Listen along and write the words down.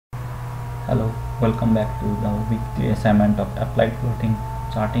Hello, welcome back to the weekly assignment of applied plotting,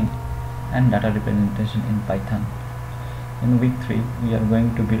 charting and data representation in Python. In week 3, we are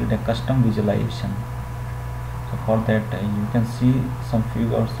going to build a custom visualization. So for that you can see some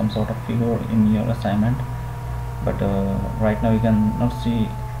figure, some sort of figure in your assignment, but right now you cannot see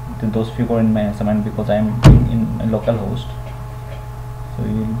those figure in my assignment because I am doing in a local host. So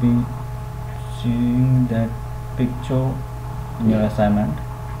you will be seeing that picture in your assignment.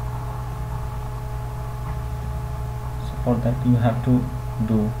 For that you have to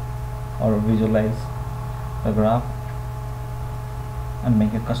do or visualize a graph and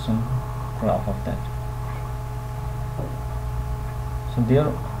make a custom graph of that. So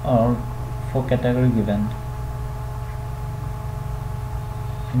there are 4 categories given.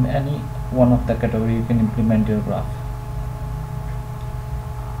 In any one of the category you can implement your graph.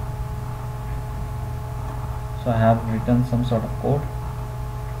 So I have written some sort of code.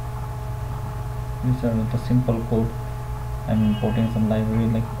 These are the simple code. I'm importing some library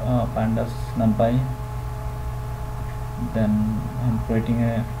like pandas, numpy. Then I'm creating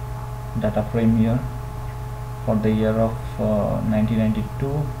a data frame here for the year of 1992,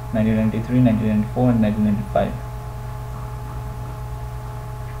 1993, 1994 and 1995.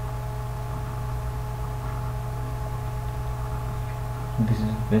 This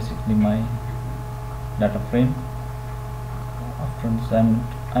is basically my data frame. After this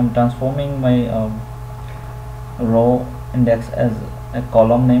I'm transforming my row index as a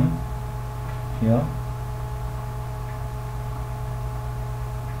column name here.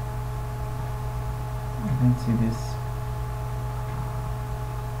 You can see this.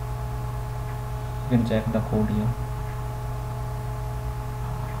 You can check the code here.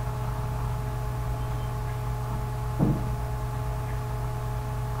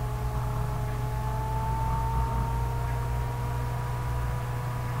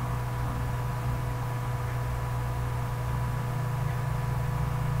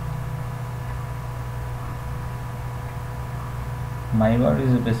 My bar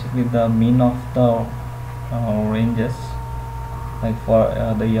is basically the mean of the ranges, like for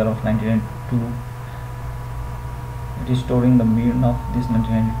the year of 1992 it is storing the mean of this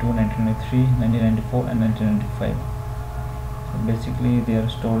 1992, 1993, 1994 and 1995. So basically they are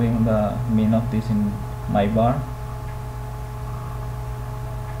storing the mean of this in my bar.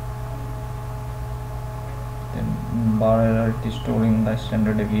 Then in bar error it is storing the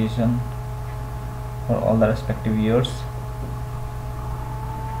standard deviation for all the respective years.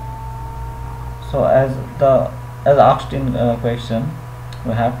 So as asked in question,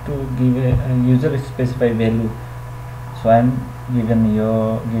 we have to give a user specified value. So I am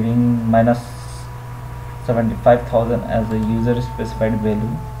giving minus 75,000 as a user specified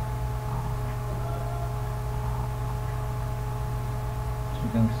value. So you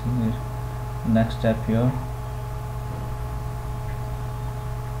can see the next step here.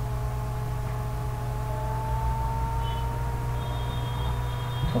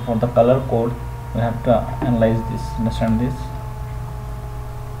 So for the color code, we have to analyze this, understand this.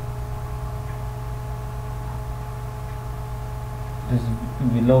 This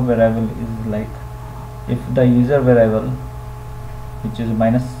below variable is like if the user variable, which is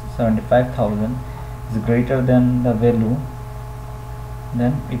minus 75,000, is greater than the value,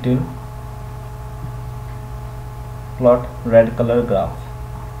 then it will plot red color graph,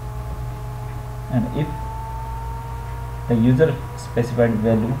 and if the user specified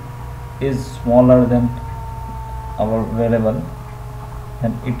value is smaller than our variable,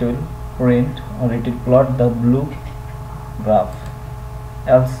 then it will print or it will plot the blue graph,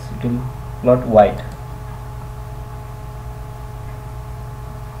 else it will plot white.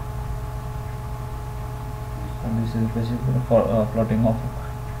 So this is basically for plotting of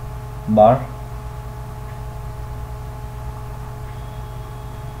bar.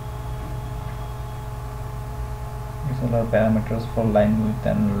 These are parameters for line width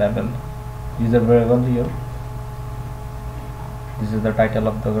and level. User variable here. This is the title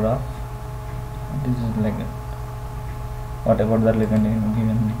of the graph. This is like whatever the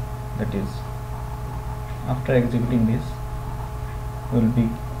given that is. After executing this, we will be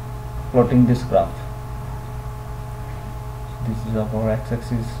plotting this graph. This is our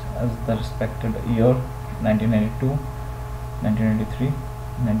x-axis as the respected year: 1992, 1993,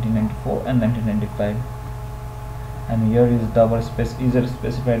 1994 and 1995. And here is the our user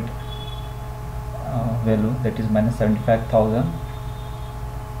specified value, that is minus 75,000.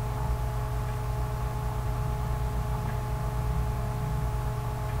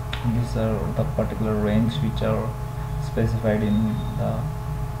 These are the particular range which are specified in the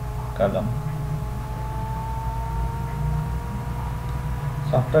column.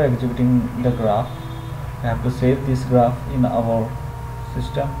 So after executing the graph, we have to save this graph in our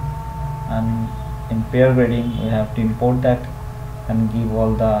system, and in pair grading we have to import that and give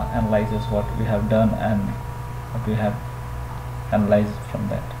all the analysis what we have done and what we have analyzed from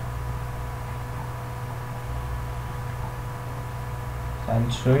that. So I'll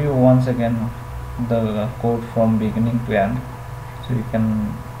show you once again the code from beginning to end so you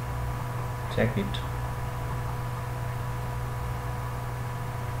can check it.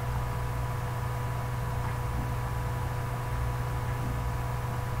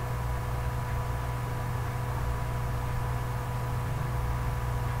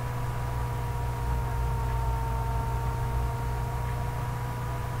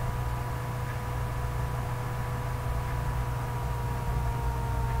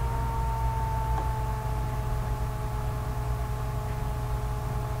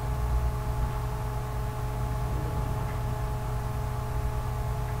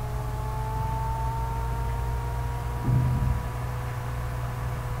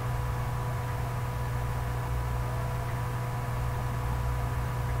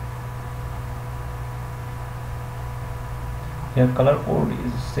 Here color code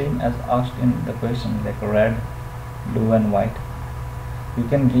is same as asked in the question, like red, blue and white. You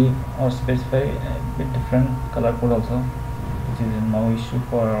can give or specify a bit different color code also, which is no issue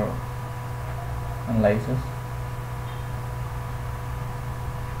for analysis.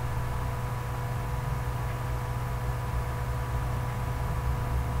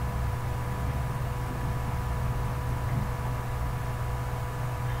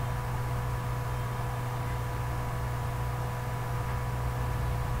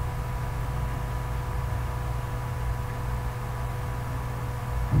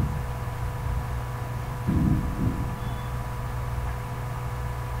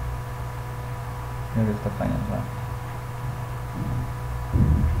 Here is the final graph.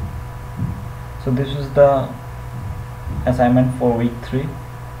 So this is the assignment for week 3.